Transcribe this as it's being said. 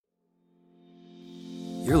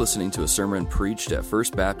You're listening to a sermon preached at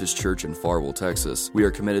First Baptist Church in Farwell, Texas. We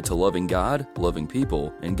are committed to loving God, loving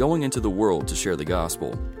people, and going into the world to share the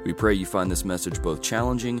gospel. We pray you find this message both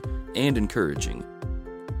challenging and encouraging.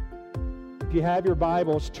 If you have your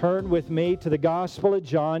Bibles, turn with me to the Gospel of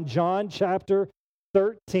John, John chapter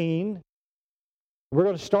 13. We're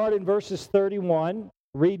going to start in verses 31,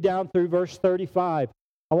 read down through verse 35.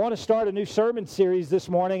 I want to start a new sermon series this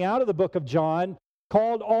morning out of the book of John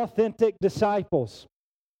called Authentic Disciples,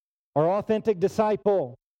 or Authentic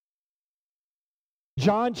Disciple.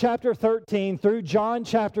 John chapter 13 through John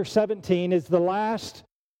chapter 17 is the last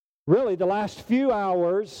few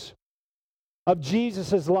hours of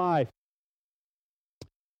Jesus' life.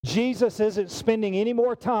 Jesus isn't spending any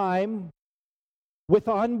more time with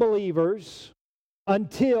unbelievers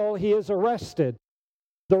until he is arrested.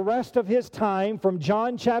 The rest of his time, from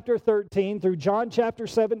John chapter 13 through John chapter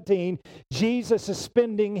 17, Jesus is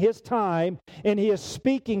spending his time and he is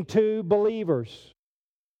speaking to believers,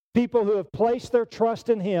 people who have placed their trust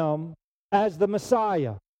in him as the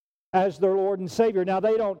Messiah, as their Lord and Savior. Now,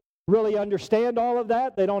 they don't really understand all of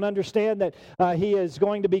that. They don't understand that he is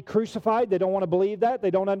going to be crucified. They don't want to believe that. They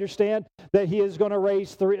don't understand that he is going to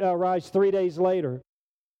rise 3 days later.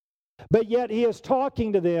 But yet he is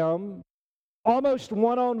talking to them almost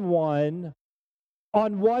one-on-one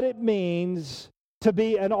on what it means to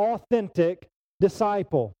be an authentic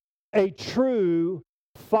disciple, a true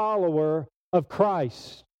follower of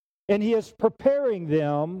Christ. And he is preparing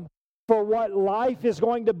them for what life is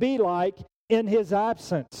going to be like in his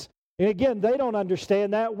absence. And again, they don't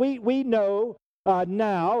understand that. We know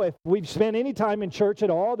now, if we've spent any time in church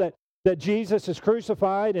at all, that Jesus is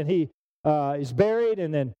crucified and he is buried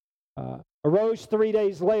and then arose 3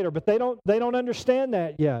 days later, but they don't understand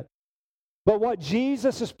that yet. But what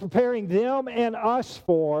Jesus is preparing them and us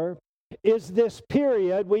for is this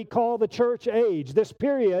period we call the church age, this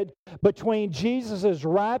period between Jesus'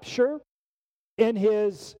 rapture and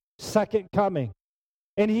his second coming.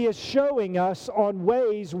 And he is showing us on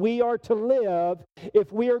ways we are to live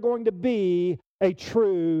if we are going to be a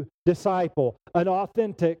true disciple, an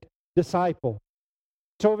authentic disciple.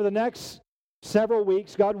 So over the next several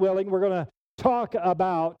weeks, God willing, we're going to talk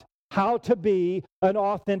about how to be an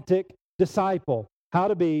authentic disciple, how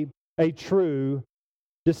to be a true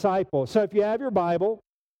disciple. So if you have your Bible,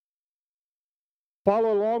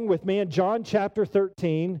 follow along with me in John chapter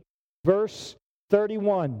 13, verse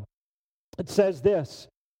 31. It says this: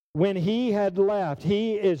 when he had left,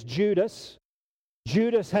 he is Judas.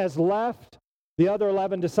 Judas has left the other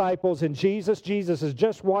 11 disciples and Jesus. Jesus has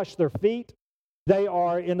just washed their feet. They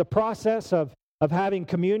are in the process of having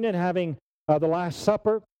communion, having the Last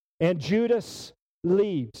Supper, and Judas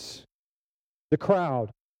leaves the crowd.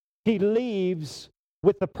 He leaves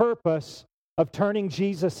with the purpose of turning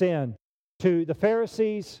Jesus in to the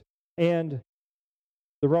Pharisees and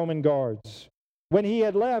the Roman guards. When he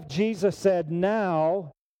had left, Jesus said,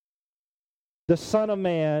 "Now the Son of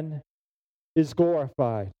Man is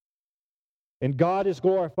glorified, and God is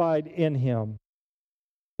glorified in him."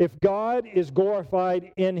 If God is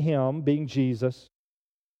glorified in him, being Jesus,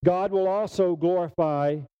 God will also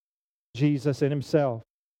glorify Jesus in himself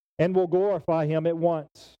and will glorify him at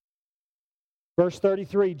once. Verse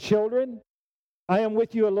 33, "Children, I am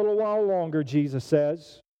with you a little while longer," Jesus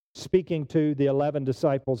says, speaking to the 11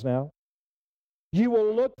 disciples now. "You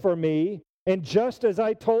will look for me, and just as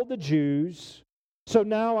I told the Jews, so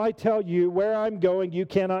now I tell you, where I'm going, you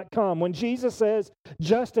cannot come." When Jesus says,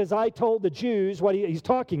 "just as I told the Jews," he's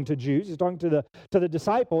talking to Jews, he's talking to the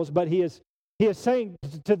disciples, but he is saying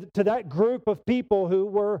to that group of people who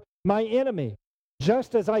were my enemy,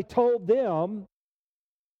 just as I told them,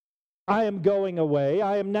 I am going away.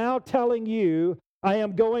 I am now telling you, I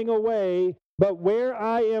am going away, but where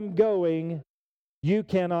I am going, you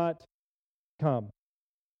cannot come.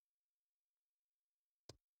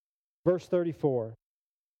 Verse 34,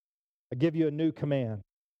 I give you a new command.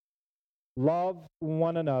 Love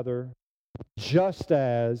one another just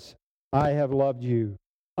as I have loved you.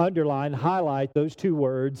 Underline, highlight those two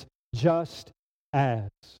words, just as.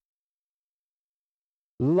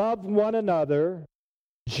 Love one another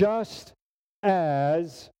just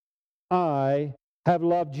as I have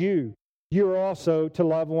loved you. You are also to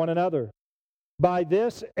love one another. By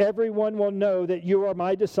this, everyone will know that you are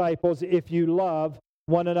my disciples if you love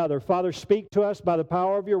one another. Father, speak to us by the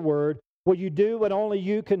power of your word. Will you do what only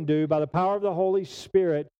you can do by the power of the Holy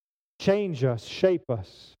Spirit? Change us, shape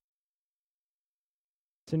us.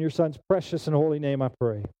 It's in your Son's precious and holy name I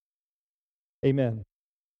pray. Amen.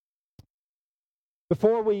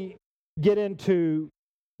 Before we get into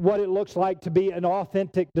what it looks like to be an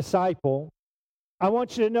authentic disciple, I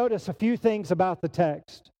want you to notice a few things about the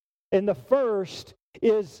text. And the first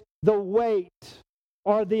is the weight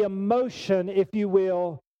or the emotion, if you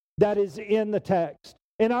will, that is in the text.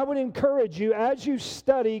 And I would encourage you, as you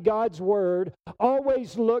study God's Word,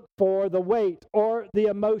 always look for the weight or the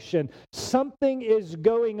emotion. Something is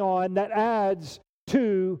going on that adds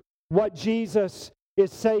to what Jesus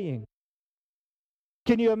is saying.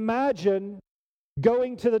 Can you imagine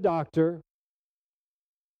going to the doctor,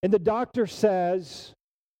 and the doctor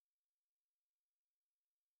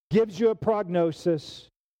gives you a prognosis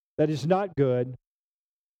that is not good,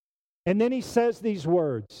 and then he says these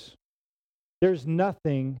words, "There's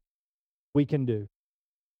nothing we can do.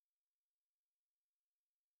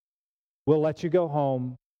 We'll let you go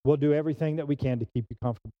home. We'll do everything that we can to keep you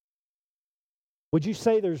comfortable." Would you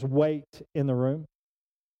say there's weight in the room?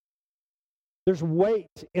 There's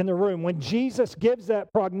weight in the room. When Jesus gives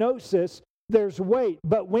that prognosis, there's weight.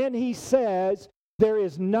 But when he says there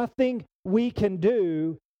is nothing we can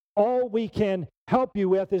do, all we can help you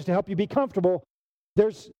with is to help you be comfortable,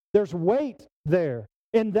 there's weight there.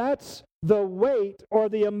 And that's the weight or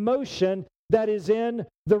the emotion that is in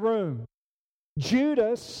the room.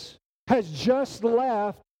 Judas has just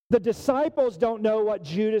left. The disciples don't know what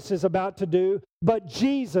Judas is about to do, but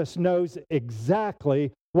Jesus knows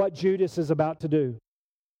exactly what Judas is about to do.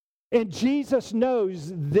 And Jesus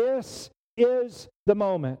knows this is the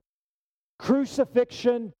moment.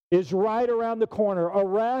 Crucifixion is right around the corner.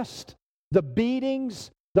 Arrest, the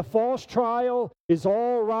beatings, the false trial is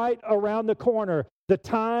all right around the corner. The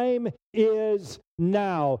time is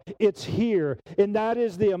now. It's here. And that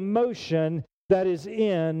is the emotion that is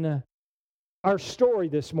in our story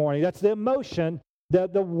this morning. That's the emotion, the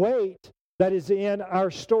weight that is in our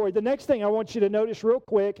story. The next thing I want you to notice real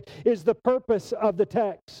quick is the purpose of the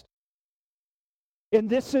text. And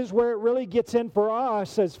this is where it really gets in for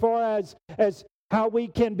us as far as how we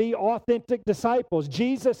can be authentic disciples.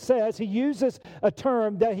 Jesus says, he uses a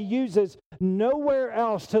term that he uses nowhere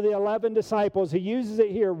else to the 11 disciples. He uses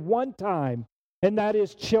it here one time, and that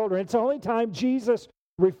is children. It's the only time Jesus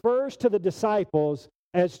refers to the disciples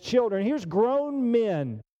as children. Here's grown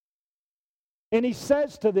men, and he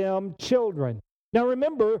says to them, children. Now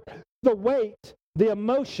remember the weight, the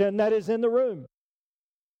emotion that is in the room.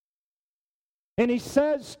 And he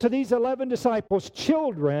says to these 11 disciples,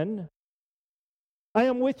 children, I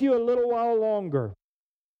am with you a little while longer.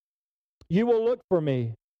 You will look for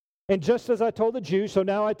me. And just as I told the Jews, so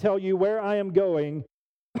now I tell you where I am going,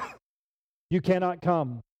 you cannot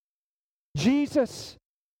come. Jesus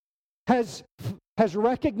has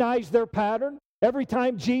recognized their pattern. Every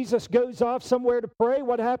time Jesus goes off somewhere to pray,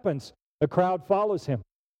 what happens? A crowd follows him.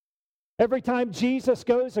 Every time Jesus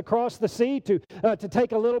goes across the sea to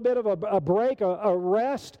take a little bit of a break, a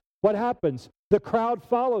rest, what happens? The crowd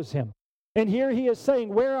follows him. And here he is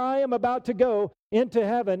saying, where I am about to go into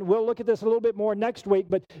heaven, we'll look at this a little bit more next week,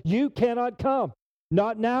 but you cannot come.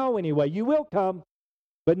 Not now anyway. You will come,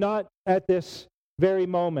 but not at this very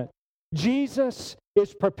moment. Jesus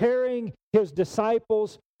is preparing his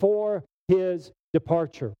disciples for his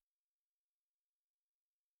departure.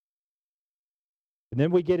 And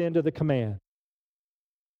then we get into the command.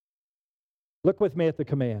 Look with me at the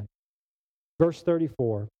command. Verse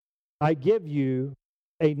 34. I give you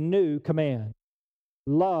a new command.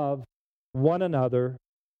 Love one another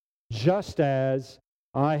just as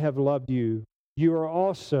I have loved you. You are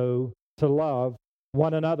also to love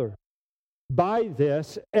one another. By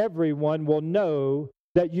this, everyone will know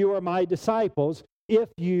that you are my disciples if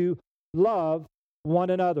you love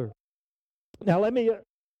one another. Now, let me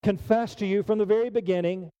confess to you from the very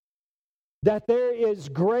beginning that there is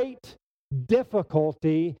great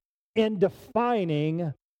difficulty in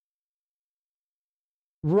defining,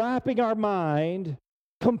 wrapping our mind,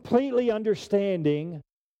 completely understanding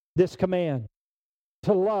this command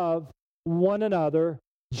to love one another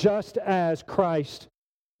just as Christ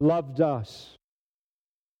loved us.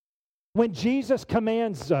 When Jesus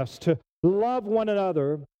commands us to love one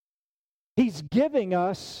another, he's giving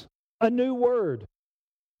us a new word.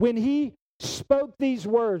 When he spoke these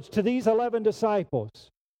words to these 11 disciples,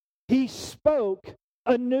 he spoke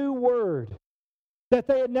a new word that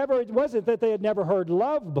they had never, it wasn't that they had never heard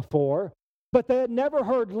love before, but they had never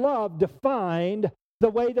heard love defined the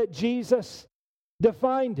way that Jesus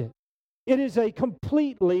defined it. It is a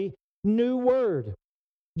completely new word.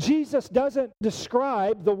 Jesus doesn't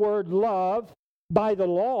describe the word love by the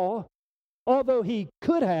law, although he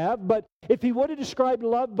could have, but if he would have described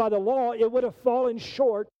love by the law, it would have fallen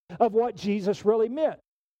short of what Jesus really meant.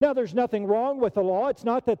 Now, there's nothing wrong with the law. It's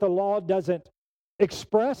not that the law doesn't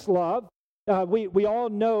express love. We all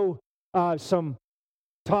know some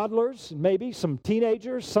toddlers, maybe some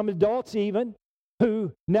teenagers, some adults even,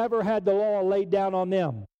 who never had the law laid down on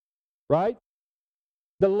them, right?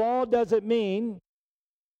 The law doesn't mean,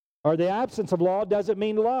 or the absence of law doesn't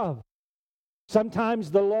mean love.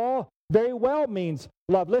 Sometimes the law very well means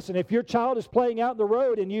love. Listen, if your child is playing out in the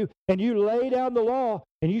road and you lay down the law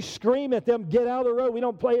and you scream at them, get out of the road, we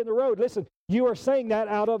don't play in the road. Listen, you are saying that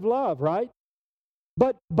out of love, right?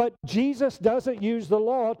 But Jesus doesn't use the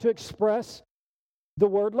law to express the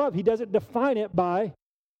word love. He doesn't define it by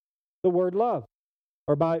the word love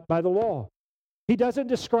or by the law. He doesn't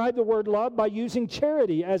describe the word love by using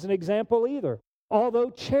charity as an example either. Although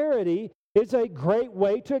charity is a great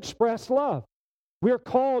way to express love. We're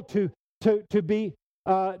called to be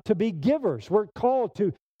givers. We're called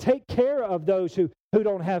to take care of those who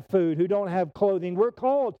don't have food, who don't have clothing. We're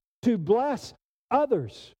called to bless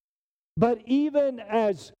others. But even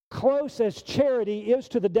as close as charity is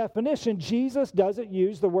to the definition, Jesus doesn't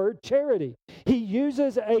use the word charity. He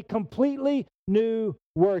uses a completely new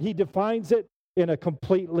word. He defines it in a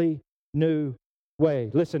completely new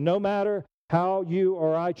way. Listen, no matter how you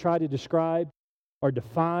or I try to describe or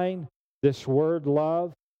define this word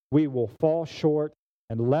love, we will fall short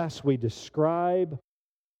unless we describe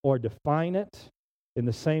or define it in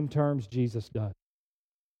the same terms Jesus does.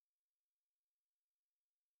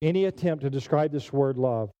 Any attempt to describe this word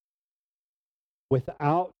love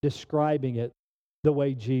without describing it the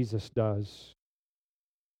way Jesus does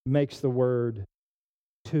makes the word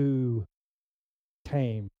too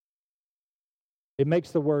tame. It makes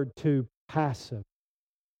the word too passive.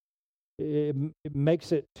 It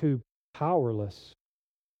makes it too powerless.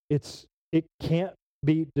 It can't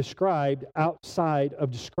be described outside of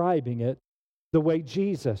describing it the way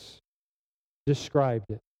Jesus described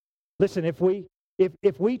it. Listen, if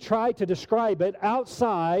we try to describe it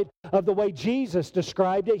outside of the way Jesus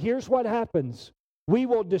described it, here's what happens. We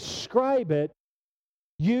will describe it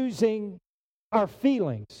using our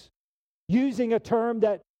feelings, using a term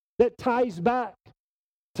that ties back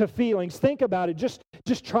to feelings. Think about it. Just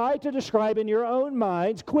try to describe in your own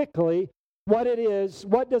minds quickly what it is.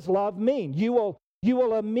 What does love mean? You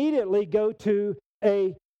will immediately go to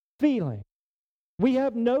a feeling. We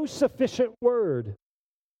have no sufficient word.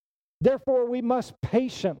 Therefore, we must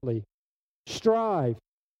patiently strive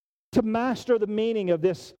to master the meaning of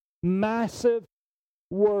this massive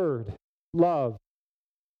word, love,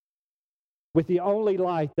 with the only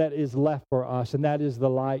light that is left for us, and that is the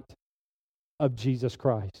light of Jesus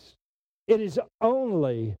Christ. It is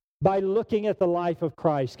only by looking at the life of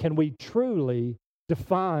Christ can we truly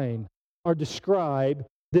define or describe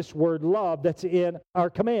this word love that's in our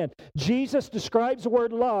command. Jesus describes the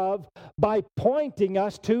word love by pointing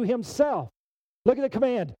us to Himself. Look at the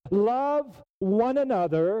command. Love one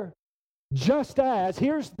another just as,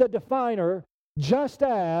 here's the definer, just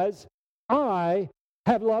as I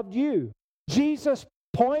have loved you. Jesus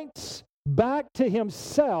points back to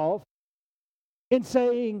Himself in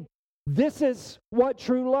saying, this is what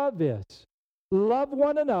true love is. Love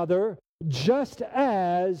one another just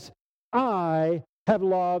as I have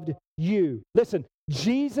loved you. Listen,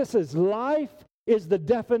 Jesus' life is the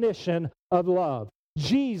definition of love.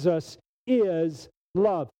 Jesus is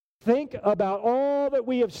love. Think about all that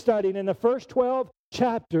we have studied in the first 12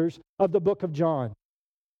 chapters of the book of John.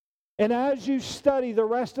 And as you study the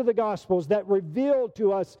rest of the Gospels that reveal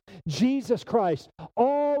to us Jesus Christ,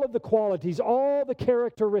 all of the qualities, all the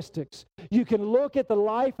characteristics, you can look at the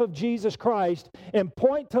life of Jesus Christ and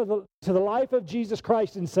point to the life of Jesus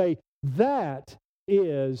Christ and say, that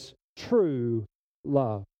is true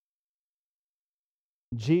love.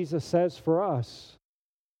 Jesus says for us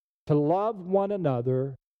to love one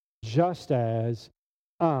another just as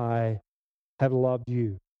I have loved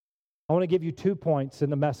you. I want to give you 2 points in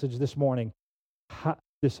the message this morning.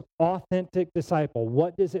 This authentic disciple.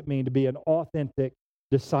 What does it mean to be an authentic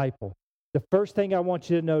disciple? The first thing I want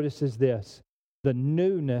you to notice is this: the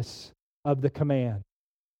newness of the command.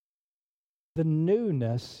 The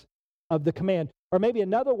newness of the command. Or maybe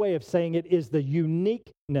another way of saying it is the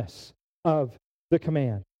uniqueness of the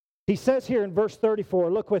command. He says here in verse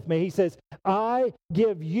 34, look with me, he says, I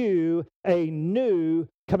give you a new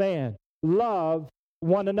command. Love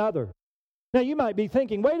one another. Now you might be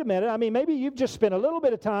thinking, wait a minute, I mean, maybe you've just spent a little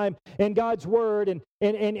bit of time in God's Word and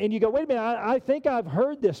you go, wait a minute, I think I've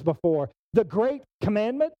heard this before. The great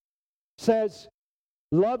commandment says,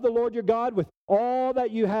 love the Lord your God with all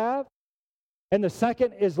that you have. And the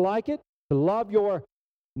second is like it, to love your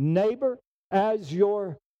neighbor as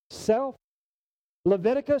yourself.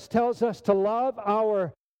 Leviticus tells us to love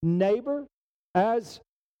our neighbor as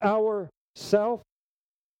ourself.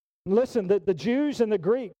 Listen, the Jews and the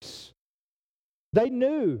Greeks They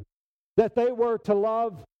knew that they were to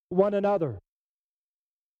love one another.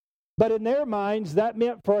 But in their minds, that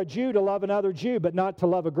meant for a Jew to love another Jew, but not to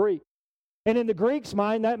love a Greek. And in the Greeks'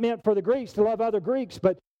 mind, that meant for the Greeks to love other Greeks,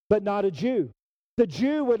 but not a Jew. The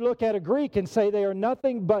Jew would look at a Greek and say they are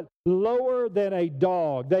nothing but lower than a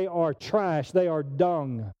dog. They are trash. They are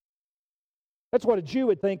dung. That's what a Jew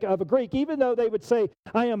would think of a Greek, even though they would say,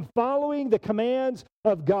 I am following the commands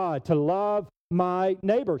of God to love my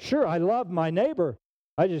neighbor. Sure, I love my neighbor.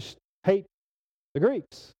 I just hate the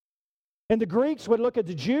Greeks. And the Greeks would look at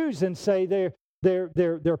the Jews and say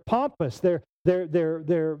they're pompous, they're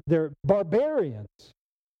barbarians.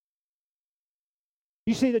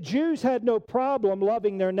 You see, the Jews had no problem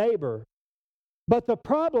loving their neighbor. But the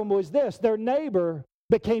problem was this: their neighbor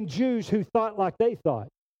became Jews who thought like they thought.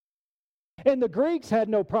 And the Greeks had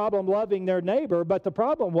no problem loving their neighbor, but the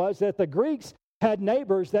problem was that the Greeks had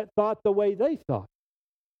neighbors that thought the way they thought.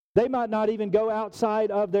 They might not even go outside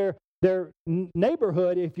of their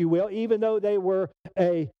neighborhood, if you will, even though they were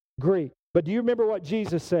a Greek. But do you remember what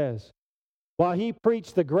Jesus says? While he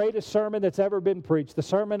preached the greatest sermon that's ever been preached, the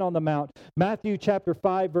Sermon on the Mount, Matthew chapter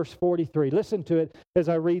 5, verse 43. Listen to it as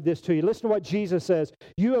I read this to you. Listen to what Jesus says.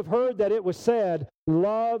 You have heard that it was said,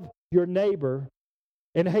 love your neighbor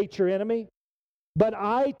and hate your enemy. But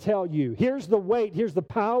I tell you, here's the weight, here's the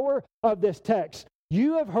power of this text.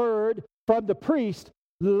 You have heard from the priest,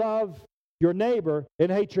 love your neighbor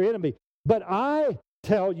and hate your enemy. But I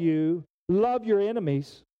tell you, love your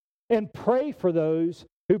enemies and pray for those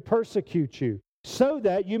who persecute you, so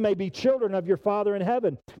that you may be children of your Father in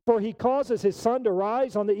heaven. For he causes his sun to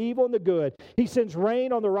rise on the evil and the good. He sends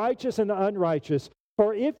rain on the righteous and the unrighteous.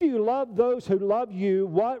 For if you love those who love you,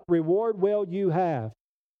 what reward will you have?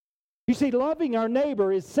 You see, loving our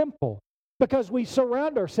neighbor is simple because we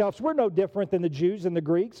surround ourselves. We're no different than the Jews and the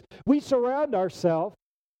Greeks. We surround ourselves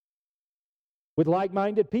with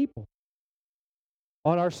like-minded people.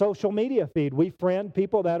 On our social media feed, we friend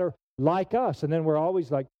people that are like us, and then we're always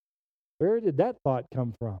like, where did that thought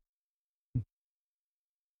come from?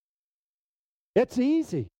 It's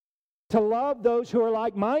easy to love those who are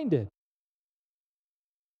like-minded.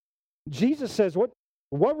 Jesus says,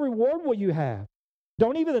 what reward will you have?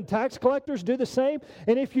 Don't even the tax collectors do the same?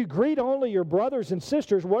 And if you greet only your brothers and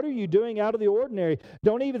sisters, what are you doing out of the ordinary?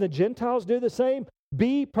 Don't even the Gentiles do the same?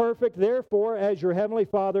 Be perfect, therefore, as your heavenly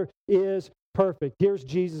Father is perfect. Here's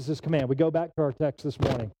Jesus' command. We go back to our text this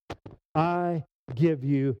morning. I give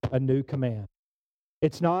you a new command.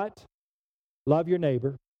 It's not love your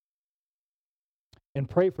neighbor and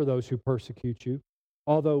pray for those who persecute you,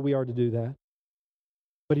 although we are to do that.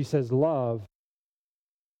 But he says love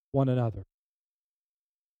one another.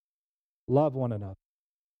 Love one another.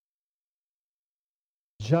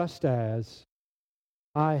 Just as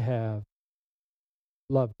I have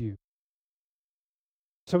loved you.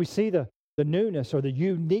 So we see the newness or the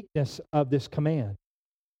uniqueness of this command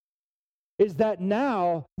is that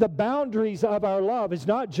now the boundaries of our love is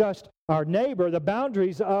not just our neighbor. The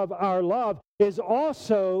boundaries of our love is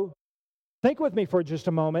also, think with me for just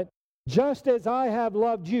a moment, just as I have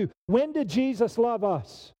loved you. When did Jesus love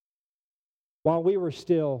us? While we were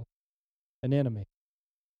still an enemy.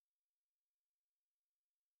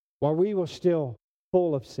 While we were still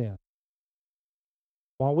full of sin.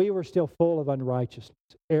 While we were still full of unrighteousness,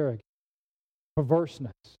 arrogance,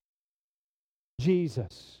 perverseness,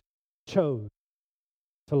 Jesus chose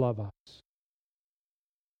to love us.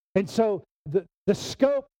 And so the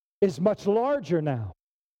scope is much larger now.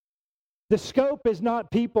 The scope is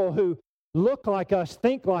not people who look like us,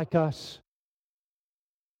 think like us,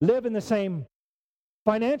 live in the same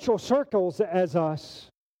financial circles as us,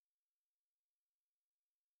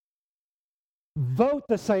 vote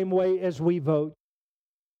the same way as we vote.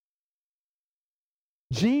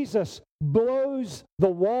 Jesus blows the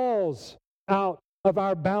walls out of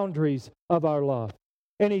our boundaries of our love.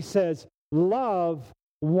 And he says, love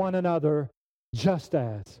one another just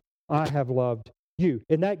as I have loved you.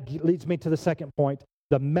 And that leads me to the second point,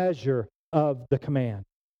 the measure of the command.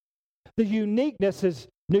 The uniqueness is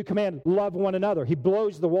new command, love one another. He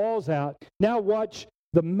blows the walls out. Now watch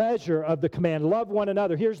the measure of the command, love one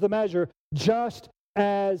another. Here's the measure, just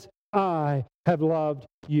as I have loved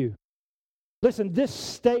you. Listen, this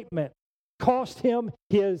statement cost him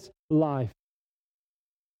his life.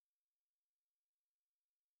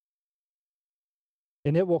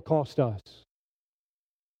 And it will cost us.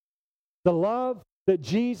 The love that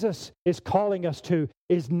Jesus is calling us to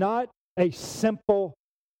is not a simple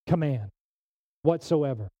command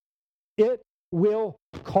whatsoever. It will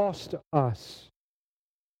cost us.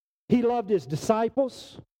 He loved his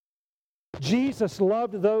disciples. Jesus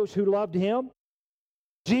loved those who loved him.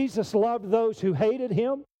 Jesus loved those who hated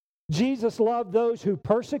him. Jesus loved those who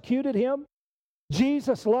persecuted him.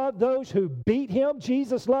 Jesus loved those who beat him.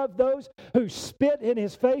 Jesus loved those who spit in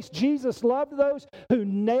his face. Jesus loved those who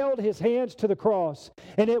nailed his hands to the cross.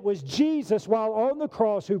 And it was Jesus, while on the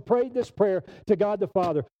cross, who prayed this prayer to God the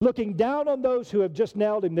Father, looking down on those who have just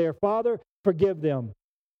nailed him there. Father, forgive them.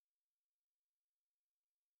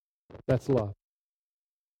 That's love.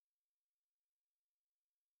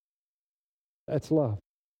 That's love.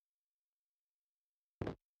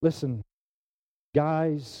 Listen,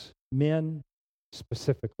 guys, men,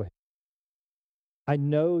 specifically, I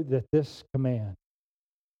know that this command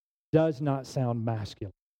does not sound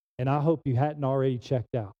masculine, and I hope you hadn't already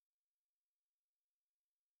checked out.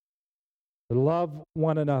 To love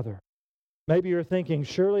one another. Maybe you're thinking,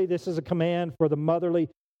 surely this is a command for the motherly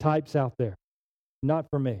types out there. Not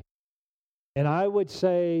for me. And I would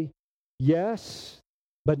say yes,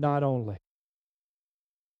 but not only.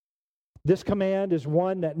 This command is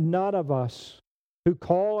one that none of us who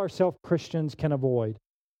call ourselves Christians can avoid.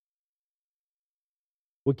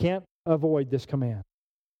 We can't avoid this command.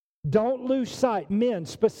 Don't lose sight, men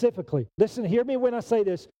specifically. Listen, hear me when I say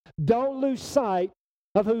this. Don't lose sight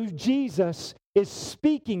of who Jesus is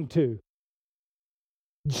speaking to.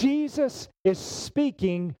 Jesus is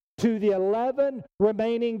speaking to the 11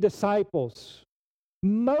 remaining disciples,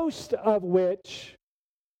 most of which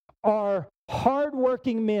are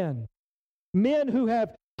hardworking men. Men who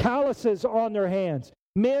have calluses on their hands.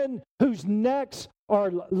 Men whose necks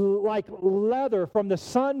are like leather from the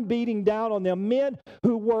sun beating down on them. Men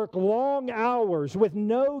who work long hours with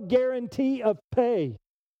no guarantee of pay.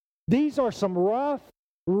 These are some rough,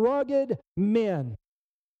 rugged men.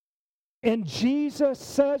 And Jesus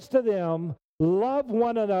says to them, love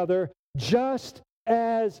one another just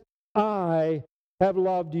as I have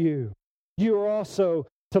loved you. You are also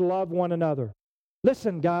to love one another.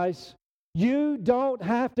 Listen, guys. You don't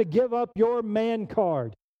have to give up your man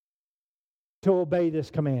card to obey this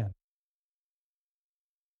command.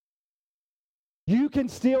 You can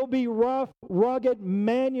still be rough, rugged,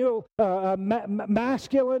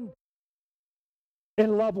 masculine,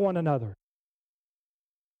 and love one another.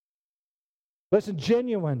 Listen,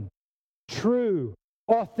 genuine, true,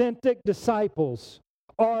 authentic disciples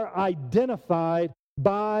are identified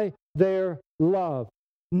by their love.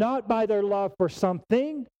 Not by their love for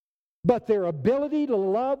something, but their ability to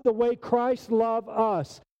love the way Christ loved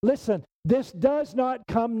us. Listen, this does not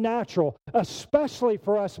come natural, especially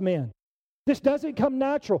for us men. This doesn't come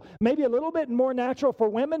natural. Maybe a little bit more natural for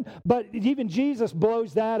women, but even Jesus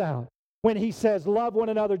blows that out when he says, love one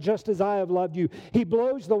another just as I have loved you. He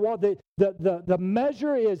blows the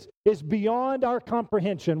measure is beyond our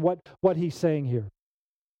comprehension, what he's saying here.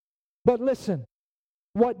 But listen,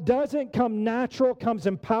 what doesn't come natural comes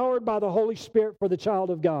empowered by the Holy Spirit for the child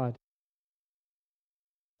of God.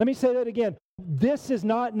 Let me say that again. This is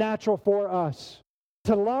not natural for us.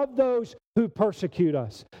 To love those who persecute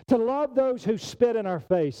us. To love those who spit in our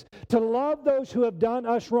face. To love those who have done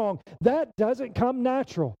us wrong. That doesn't come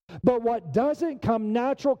natural. But what doesn't come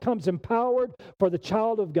natural comes empowered for the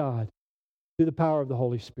child of God through the power of the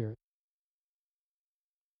Holy Spirit.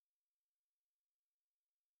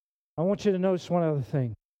 I want you to notice one other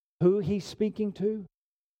thing. Who he's speaking to.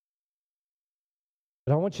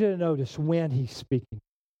 But I want you to notice when he's speaking.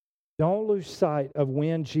 Don't lose sight of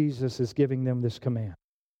when Jesus is giving them this command.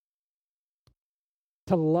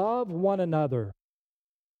 To love one another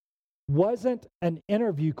wasn't an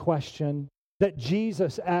interview question that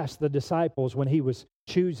Jesus asked the disciples when he was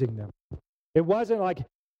choosing them. It wasn't like,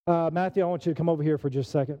 Matthew, I want you to come over here for just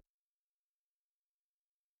a second.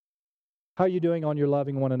 How are you doing on your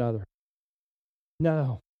loving one another?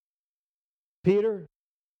 No. Peter,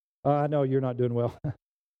 I know you're not doing well.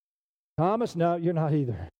 Thomas, no, you're not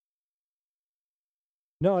either.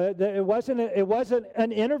 No, it wasn't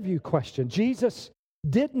an interview question. Jesus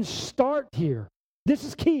didn't start here. This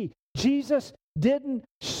is key. Jesus didn't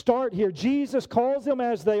start here. Jesus calls them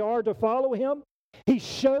as they are to follow him. He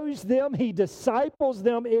shows them, he disciples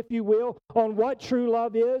them, if you will, on what true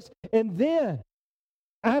love is. And then,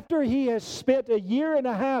 after he has spent a year and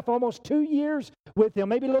a half, almost 2 years with them,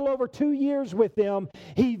 maybe a little over 2 years with them,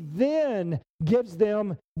 he then gives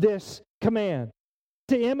them this command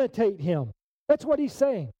to imitate him. That's what he's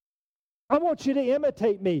saying. I want you to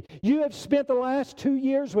imitate me. You have spent the last 2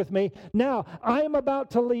 years with me. Now, I am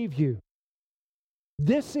about to leave you.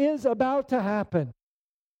 This is about to happen.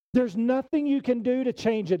 There's nothing you can do to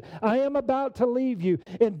change it. I am about to leave you.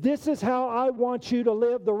 And this is how I want you to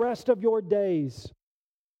live the rest of your days.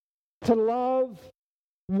 To love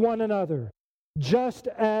one another, just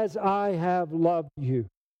as I have loved you.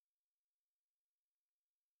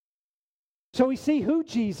 So we see who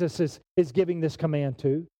Jesus is giving this command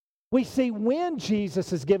to. We see when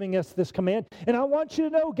Jesus is giving us this command. And I want you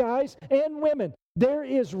to know, guys and women, there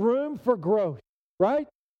is room for growth, right?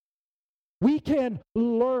 We can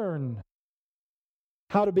learn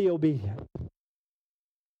how to be obedient.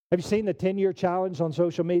 Have you seen the 10-year challenge on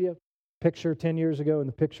social media? Picture 10 years ago and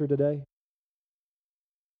the picture today.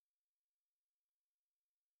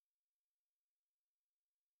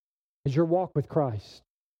 Has your walk with Christ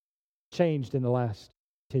changed in the last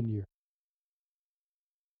 10 years?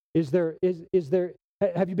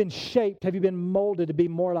 Have you been shaped, have you been molded to be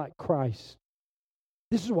more like Christ?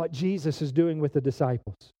 This is what Jesus is doing with the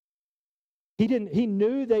disciples. He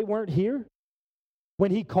knew they weren't here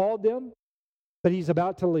when He called them, but He's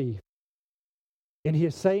about to leave. And He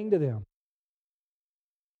is saying to them,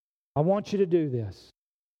 I want you to do this.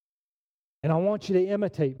 And I want you to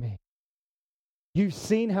imitate me. You've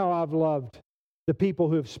seen how I've loved the people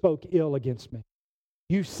who have spoke ill against me.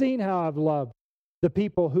 You've seen how I've loved the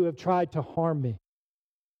people who have tried to harm me.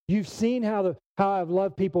 You've seen how I've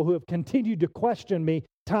loved people who have continued to question me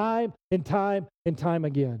time and time and time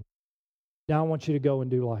again. Now I want you to go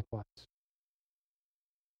and do likewise.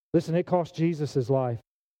 Listen, it cost Jesus his life.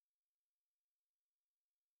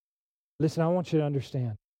 Listen, I want you to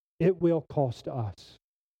understand. It will cost us.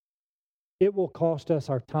 It will cost us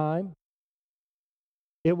our time.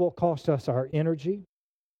 It will cost us our energy.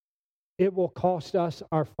 It will cost us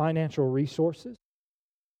our financial resources.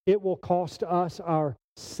 It will cost us our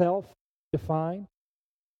self-defined,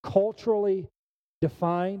 culturally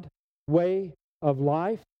defined way of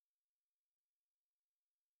life.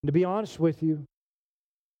 And to be honest with you,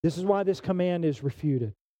 this is why this command is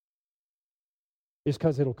refuted. It's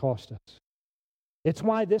because it'll cost us. It's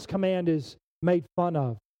why this command is made fun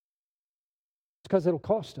of. It's because it'll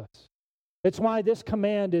cost us. It's why this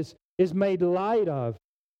command is made light of.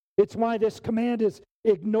 It's why this command is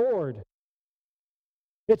ignored.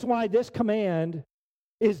 It's why this command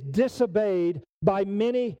is disobeyed by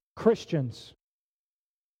many Christians.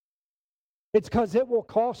 It's because it will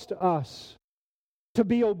cost us to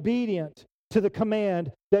be obedient to the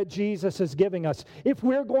command that Jesus is giving us. If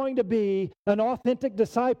we're going to be an authentic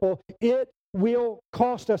disciple, it will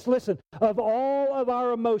cost us. Listen, of all of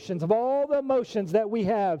our emotions, of all the emotions that we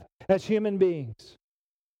have as human beings,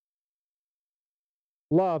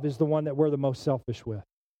 love is the one that we're the most selfish with.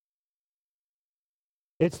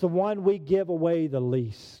 It's the one we give away the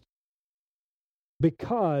least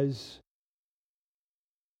because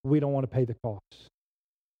we don't want to pay the cost.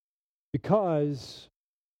 Because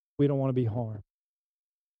we don't want to be harmed.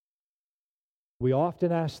 We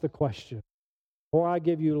often ask the question, before I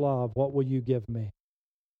give you love, what will you give me?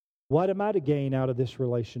 What am I to gain out of this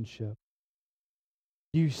relationship?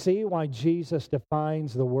 Do you see why Jesus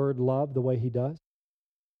defines the word love the way He does?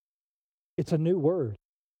 It's a new word.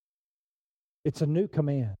 It's a new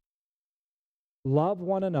command. Love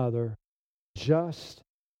one another just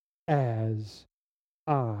as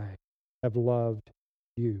I have loved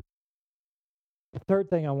you. The third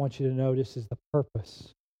thing I want you to notice is the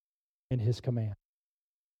purpose in His command.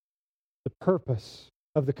 The purpose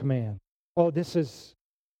of the command. Oh, this is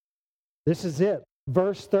it.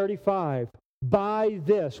 Verse 35. By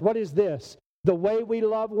this. What is this? The way we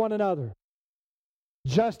love one another.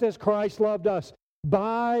 Just as Christ loved us.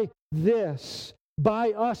 By this.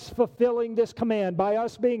 By us fulfilling this command. By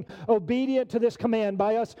us being obedient to this command.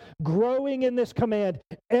 By us growing in this command.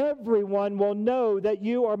 Everyone will know that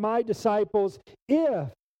you are my disciples if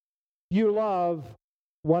you love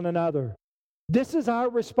one another. This is our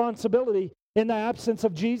responsibility in the absence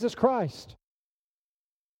of Jesus Christ.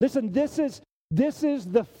 Listen, this is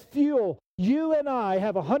the fuel. You and I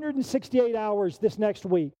have 168 hours this next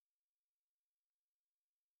week.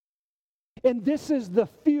 And this is the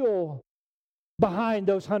fuel behind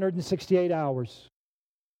those 168 hours.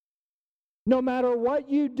 No matter what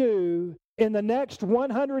you do in the next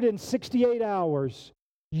 168 hours,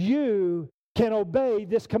 you can obey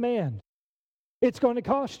this command. It's going to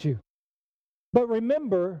cost you. But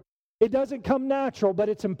remember, it doesn't come natural, but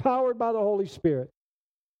it's empowered by the Holy Spirit.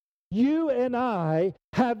 You and I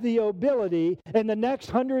have the ability in the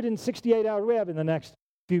next 168 hours, we have in the next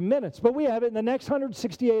few minutes, but we have it in the next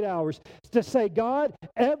 168 hours to say, God,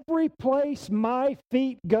 every place my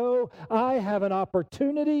feet go, I have an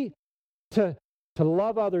opportunity to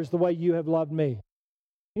love others the way you have loved me.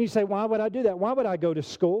 And you say, why would I do that? Why would I go to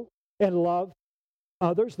school and love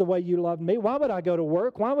others the way you loved me? Why would I go to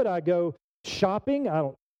work? Why would I go shopping? I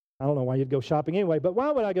don't know why you'd go shopping anyway, but why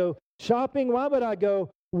would I go shopping? Why would I go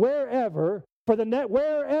wherever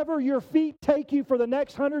Wherever your feet take you for the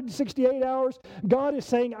next 168 hours, God is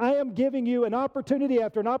saying, I am giving you an opportunity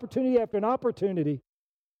after an opportunity after an opportunity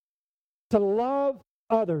to love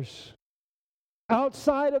others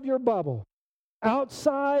outside of your bubble,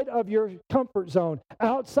 outside of your comfort zone,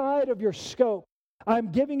 outside of your scope.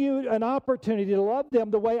 I'm giving you an opportunity to love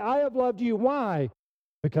them the way I have loved you. Why?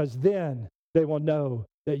 Because then they will know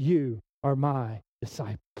that you are my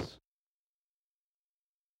disciples.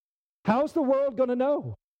 How's the world going to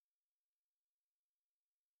know?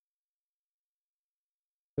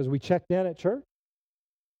 Because we checked in at church?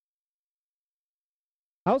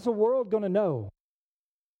 How's the world going to know?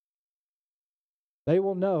 They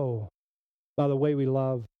will know by the way we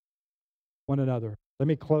love one another. Let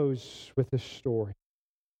me close with this story.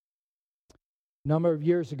 A number of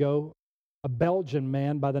years ago, a Belgian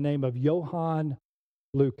man by the name of Johann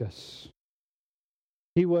Lucas.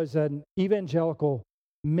 He was an evangelical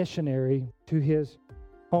missionary to his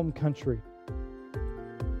home country.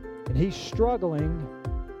 And he's struggling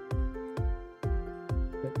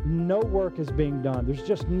that no work is being done. There's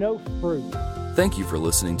just no fruit. Thank you for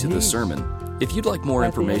listening to this sermon. If you'd like more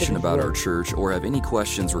information about our church or have any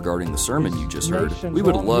questions regarding the sermon you just heard, we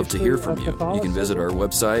would love to hear from you. You can visit our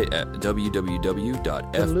website at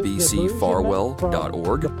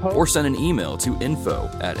www.fbcfarwell.org or send an email to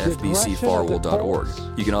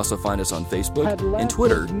info@fbcfarwell.org. You can also find us on Facebook and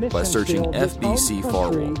Twitter by searching FBC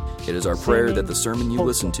Farwell. It is our prayer that the sermon you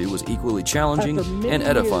listened to was equally challenging and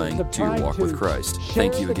edifying to your walk with Christ.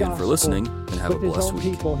 Thank you again for listening, and have a blessed week.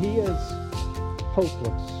 He is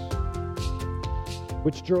hopeless,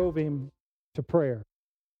 which drove him to prayer.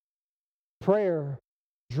 Prayer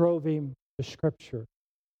drove him to Scripture.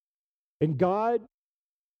 And God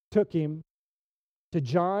took him to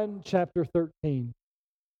John chapter 13.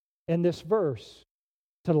 In this verse,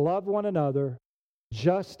 to love one another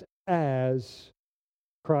just as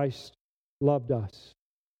Christ loved us.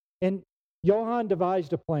 And Johann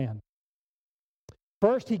devised a plan.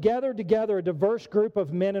 First, he gathered together a diverse group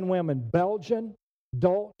of men and women, Belgian,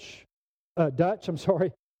 Dutch,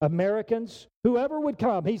 Americans, whoever would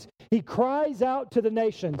come. He cries out to the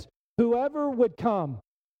nations, whoever would come,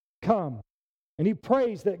 come. And he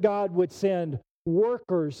prays that God would send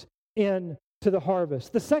workers into the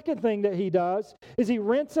harvest. The second thing that he does is he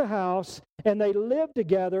rents a house and they live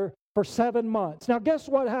together for 7 months. Now, guess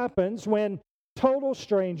what happens when total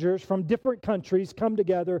strangers from different countries come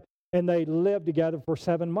together and they live together for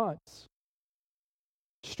 7 months?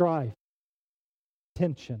 Strife,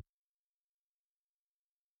 tension.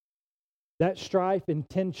 That strife and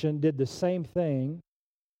tension did the same thing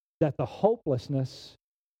that the hopelessness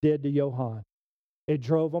did to Johann. It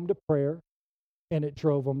drove him to prayer, and it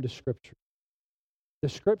drove him to Scripture. The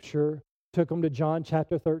Scripture took him to John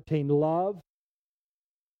chapter 13. Love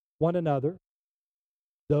one another,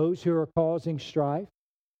 those who are causing strife,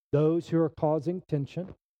 those who are causing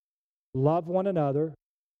tension. Love one another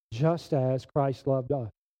just as Christ loved us.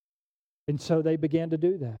 And so they began to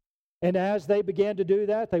do that. And as they began to do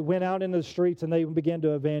that, they went out into the streets and they began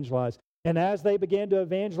to evangelize. And as they began to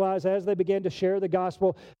evangelize, as they began to share the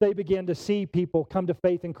gospel, they began to see people come to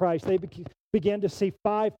faith in Christ. They began to see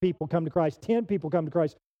 5 people come to Christ, 10 people come to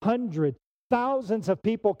Christ, hundreds, thousands of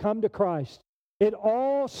people come to Christ. It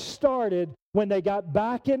all started when they got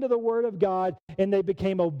back into the Word of God and they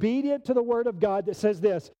became obedient to the Word of God that says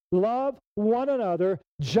this: love one another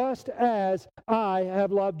just as I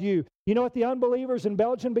have loved you. You know what the unbelievers in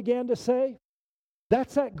Belgium began to say?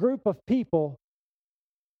 That's that group of people.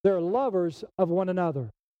 They're lovers of one another.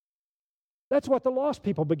 That's what the lost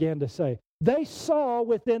people began to say. They saw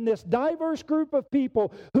within this diverse group of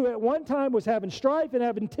people who at one time was having strife and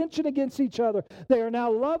having tension against each other, they are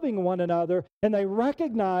now loving one another, and they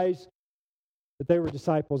recognized that they were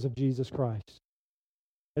disciples of Jesus Christ.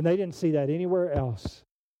 And they didn't see that anywhere else.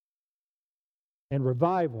 And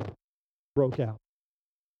revival broke out.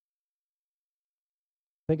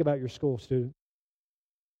 Think about your school, student.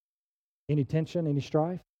 Any tension, any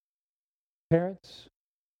strife? Parents,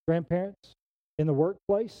 grandparents, in the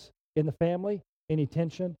workplace, in the family, any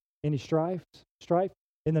tension, any strife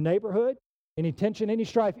in the neighborhood, any tension, any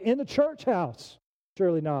strife in the church house?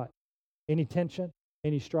 Surely not. Any tension,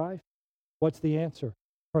 any strife? What's the answer?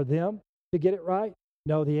 For them to get it right?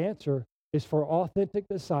 No, the answer is for authentic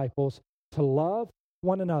disciples to love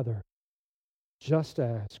one another just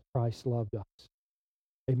as Christ loved us.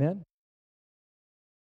 Amen?